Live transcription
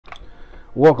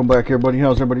Welcome back, everybody.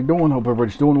 How's everybody doing? Hope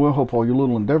everybody's doing well. Hope all your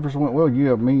little endeavors went well. You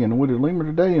have me and Wooded Lemur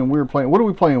today, and we're playing. What are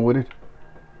we playing, Wooded?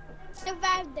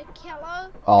 Survive the killer.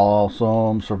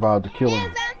 Awesome. Survive the killer.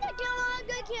 Yes, I'm the killer. I'm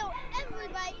gonna kill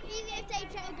everybody, even if they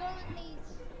try to go in these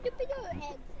stupid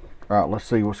heads. Alright, let's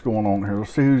see what's going on here.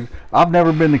 Let's see who's... I've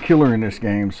never been the killer in this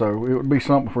game, so it would be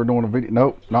something if we're doing a video.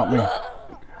 Nope, not me.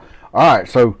 Alright,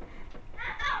 so...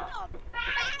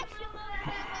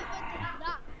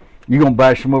 You gonna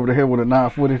bash him over the head with a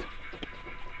knife, Wooded?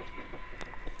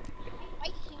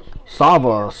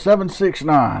 Sava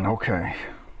 769. Okay.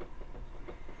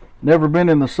 Never been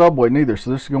in the subway neither, so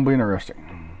this is gonna be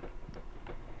interesting.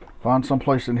 Find some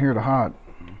place in here to hide.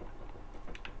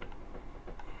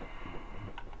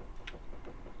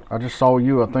 I just saw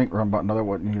you, I think, run by. No, that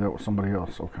wasn't you, that was somebody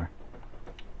else. Okay.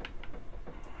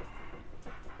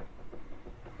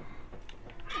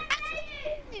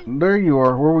 There you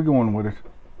are. Where are we going with it?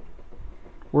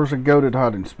 Where's a goated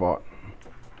hiding spot?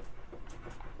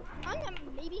 I'm gonna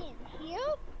maybe in here.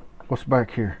 What's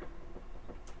back here?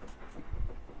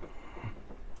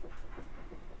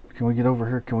 Can we get over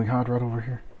here? Can we hide right over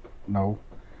here? No.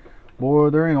 Boy,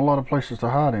 there ain't a lot of places to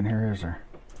hide in here, is there?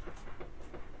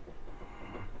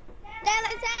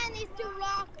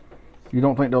 You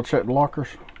don't think they'll check the lockers?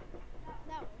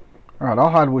 No. Alright,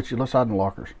 I'll hide with you. Let's hide in the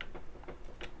lockers.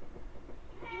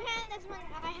 You hide this one,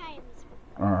 I hide this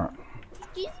one. Alright.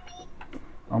 Excuse me?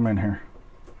 I'm in here.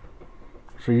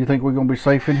 So you think we're going to be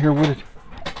safe in here with it?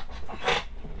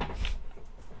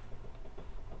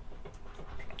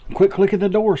 Quit clicking the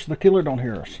door so the killer don't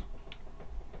hear us.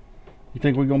 You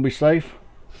think we're going to be safe?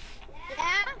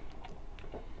 Yeah.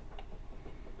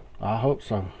 I hope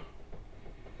so.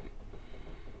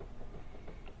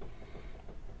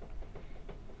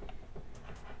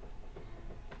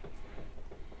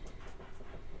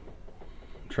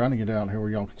 Trying to get out here where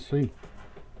y'all can see.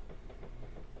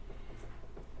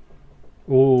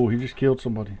 Oh, he just killed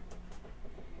somebody.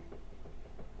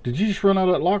 Did you just run out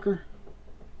of that locker?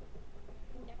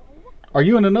 No. Are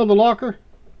you in another locker?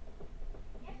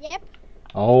 Yep.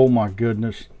 Oh my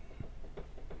goodness.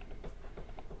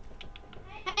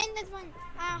 Hide this one,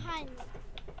 I'll hide this.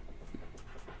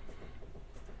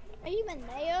 Are you in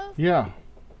there? Yeah.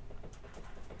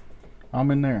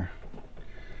 I'm in there.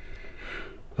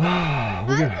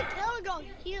 How's the killer gonna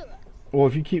hear us? Well,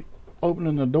 if you keep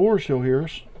opening the doors, he'll hear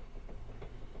us.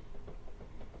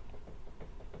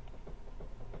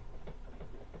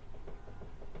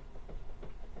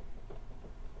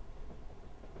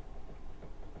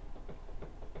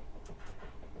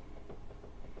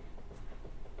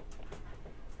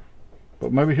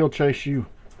 But maybe he'll chase you.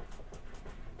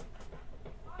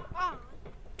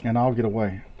 And I'll get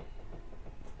away.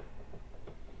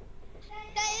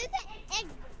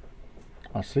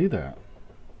 I see that.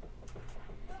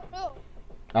 Oh,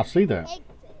 I see that. exit.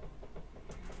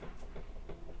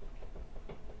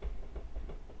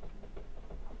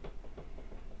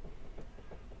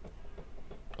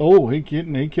 Oh, he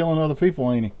killing other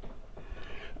people, ain't he?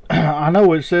 I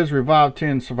know it says revive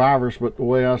 10 survivors, but the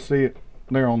way I see it,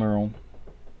 they're on their own.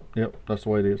 Yep, that's the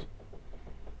way it is.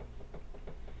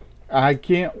 I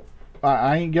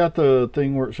ain't got the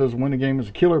thing where it says win the game as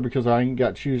a killer because I ain't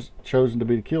got chosen to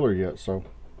be the killer yet, so.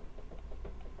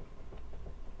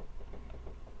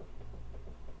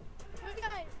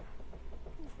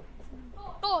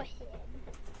 Go ahead.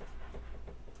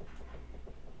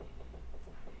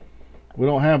 We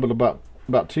don't have but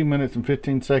about 2 minutes and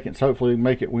 15 seconds. Hopefully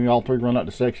make it when we all three run out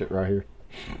this exit right here.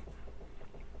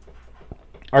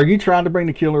 Are you trying to bring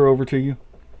the killer over to you?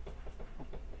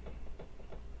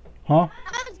 Huh?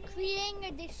 I was creating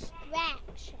a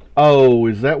distraction. Oh,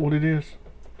 is that what it is?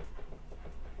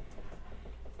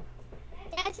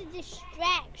 That's a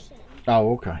distraction.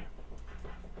 Oh, okay.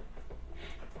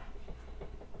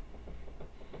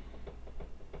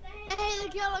 Hey, the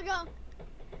killer go.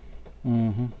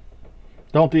 Mm-hmm.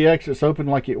 Don't the exits open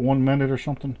like at 1 minute or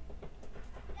something?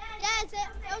 That's it.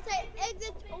 It'll say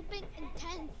exits open in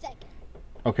 10 seconds.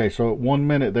 Okay, so at 1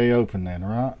 minute they open then,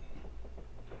 right?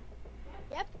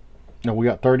 Yep. No, we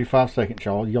got 35 seconds,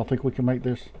 y'all. Y'all think we can make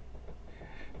this?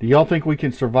 Do y'all think we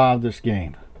can survive this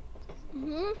game?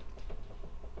 Mm-hmm.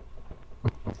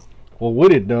 Well,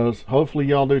 Wooded does. Hopefully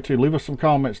y'all do too. Leave us some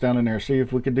comments down in there. See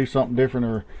if we can do something different,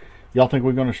 or y'all think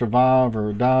we're going to survive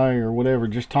or die or whatever.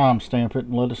 Just timestamp it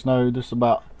and let us know. This is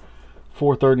about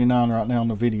 4:39 right now in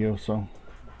the video, so.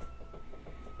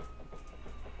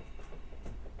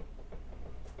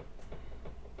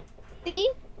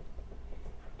 See?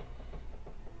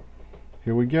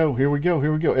 Here we go. Here we go.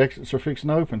 Here we go. Exits are fixing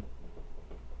to open.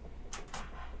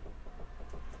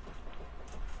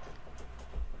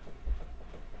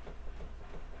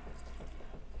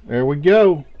 There we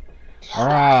go. All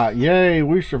right, yay!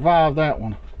 We survived that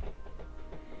one.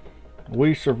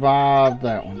 We survived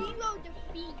that one. Zero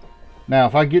defeat. Now,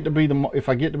 if I get to be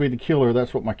the killer,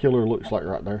 that's what my killer looks like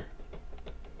right there.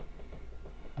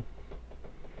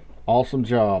 Awesome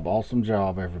job,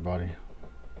 everybody.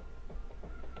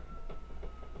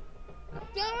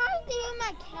 Do you want to do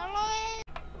my killer?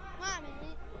 Wait a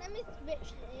minute. Let me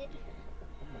switch it.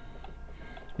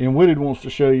 And Witted wants to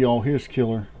show y'all his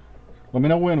killer. Let me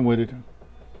know when, Witted.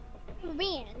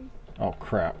 When? Oh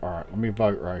crap! All right, let me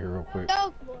vote right here real quick.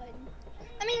 Dogwood.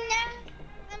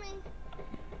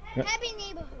 Yep. Happy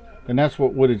neighborhood. And that's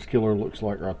what Wooded's killer looks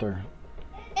like right there.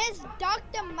 It's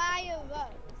Dr. Maya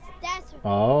Rose. That's what.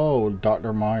 Oh,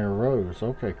 Dr. Maya Rose.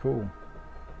 Okay, cool.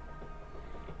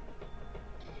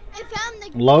 I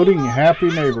found the Loading killer. Happy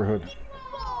Neighborhood.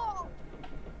 Whoa.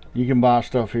 You can buy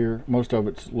stuff here. Most of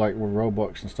it's like with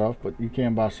Robux and stuff, but you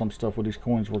can buy some stuff with these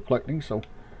coins we're collecting, so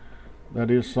that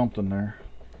is something there.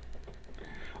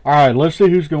 Alright, let's see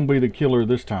who's going to be the killer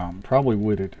this time. Probably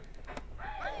Witted.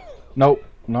 Nope,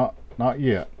 not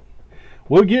yet.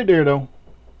 We'll get there, though.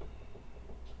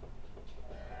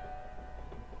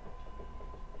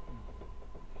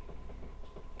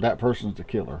 That person's the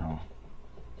killer, huh?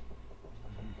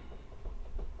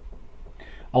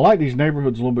 I like these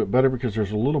neighborhoods a little bit better because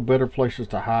there's a little better places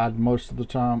to hide most of the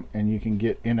time, and you can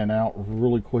get in and out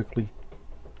really quickly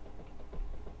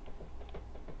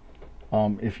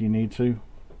if you need to.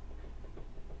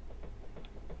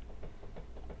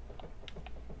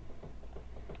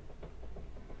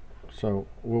 So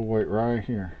we'll wait right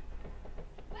here.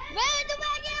 Where's the way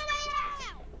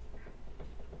out?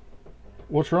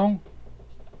 What's wrong?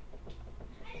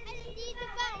 I just need to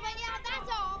find a way out,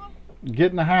 that's all. Get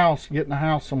in the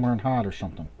house somewhere and hide or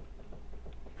something.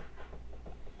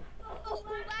 Oh,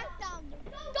 I found the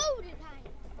golden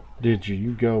house. Did you?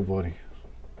 You go, buddy.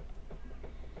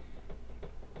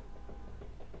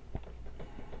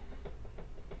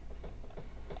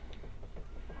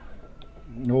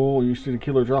 Oh, you see the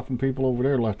killer dropping people over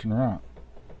there left and right.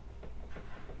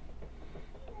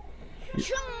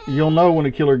 You'll know when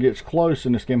a killer gets close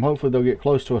in this game. Hopefully they'll get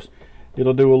close to us.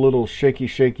 It'll do a little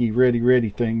shaky, ready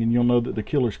thing, and you'll know that the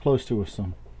killer's close to us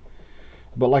some.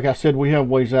 But like I said, we have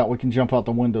ways out. We can jump out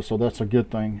the window, so that's a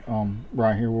good thing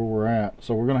right here where we're at.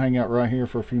 So we're going to hang out right here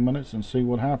for a few minutes and see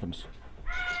what happens.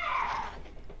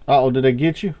 Uh-oh, did they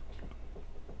get you?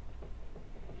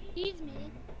 Excuse me.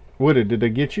 Wooded, did they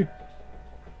get you?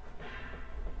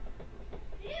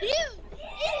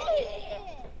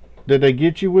 Did they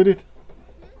get you with it?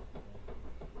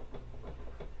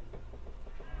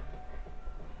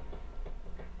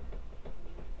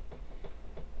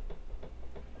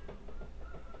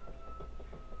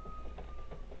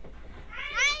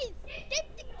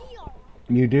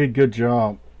 You did good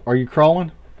job. Are you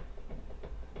crawling?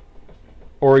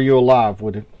 Or are you alive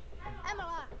with it? I'm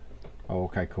alive. Oh,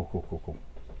 okay, cool.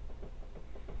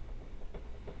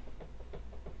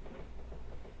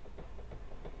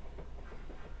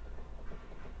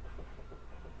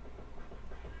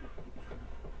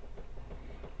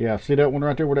 Yeah, see that one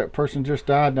right there where that person just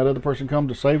died and that other person come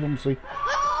to save them? See?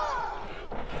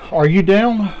 Are you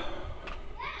down?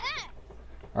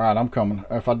 Alright, I'm coming.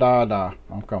 If I die, I die.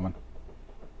 I'm coming.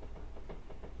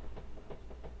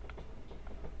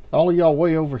 All of y'all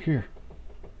way over here.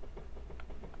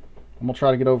 I'm going to try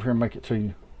to get over here and make it to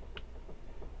you.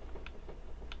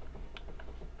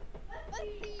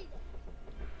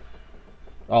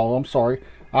 Oh, I'm sorry.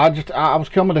 I was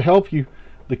coming to help you.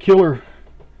 The killer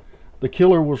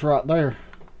was right there.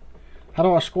 How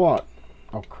do I squat?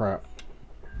 Oh crap.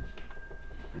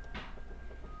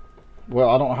 Well,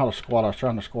 I don't know how to squat. I was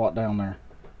trying to squat down there.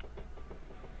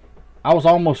 I was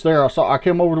almost there. I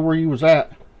came over to where you was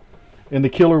at, and the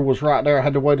killer was right there. I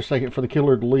had to wait a second for the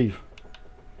killer to leave.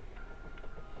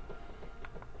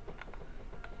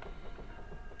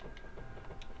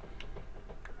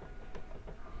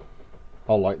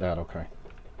 Oh, like that, okay.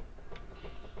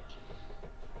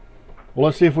 Well,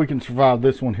 let's see if we can survive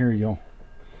this one here, y'all.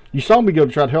 You saw me go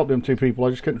to try to help them two people. I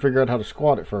just couldn't figure out how to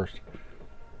squat at first.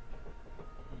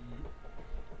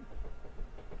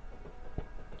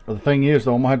 The thing is,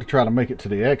 though, I'm going to have to try to make it to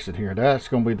the exit here. That's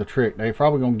going to be the trick. They're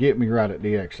probably going to get me right at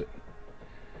the exit.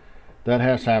 That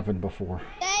has happened before.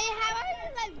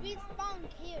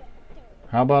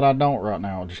 How about I don't right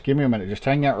now? Just give me a minute. Just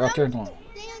hang out right there.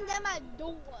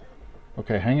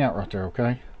 Okay, hang out right there,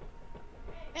 okay?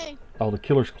 Hey. Oh, the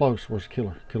killer's close. Where's the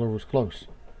killer? Killer was close.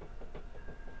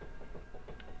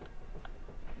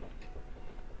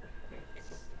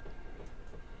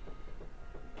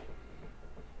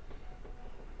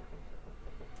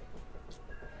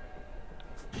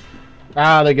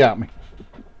 Ah, they got me.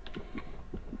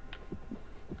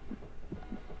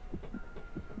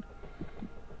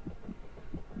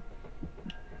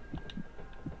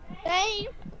 Hey,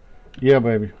 Yeah,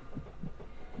 baby.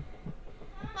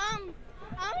 I'm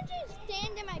just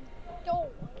standing at my door.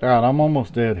 Alright, I'm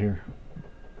almost dead here.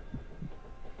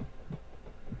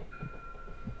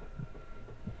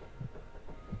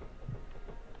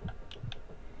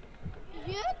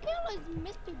 Your kill is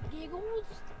Mr. Giggles.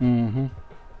 Mm-hmm.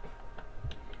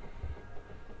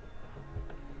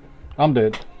 I'm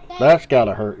dead. Hey, That's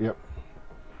gotta hurt, yep.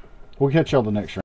 We'll catch y'all the next round.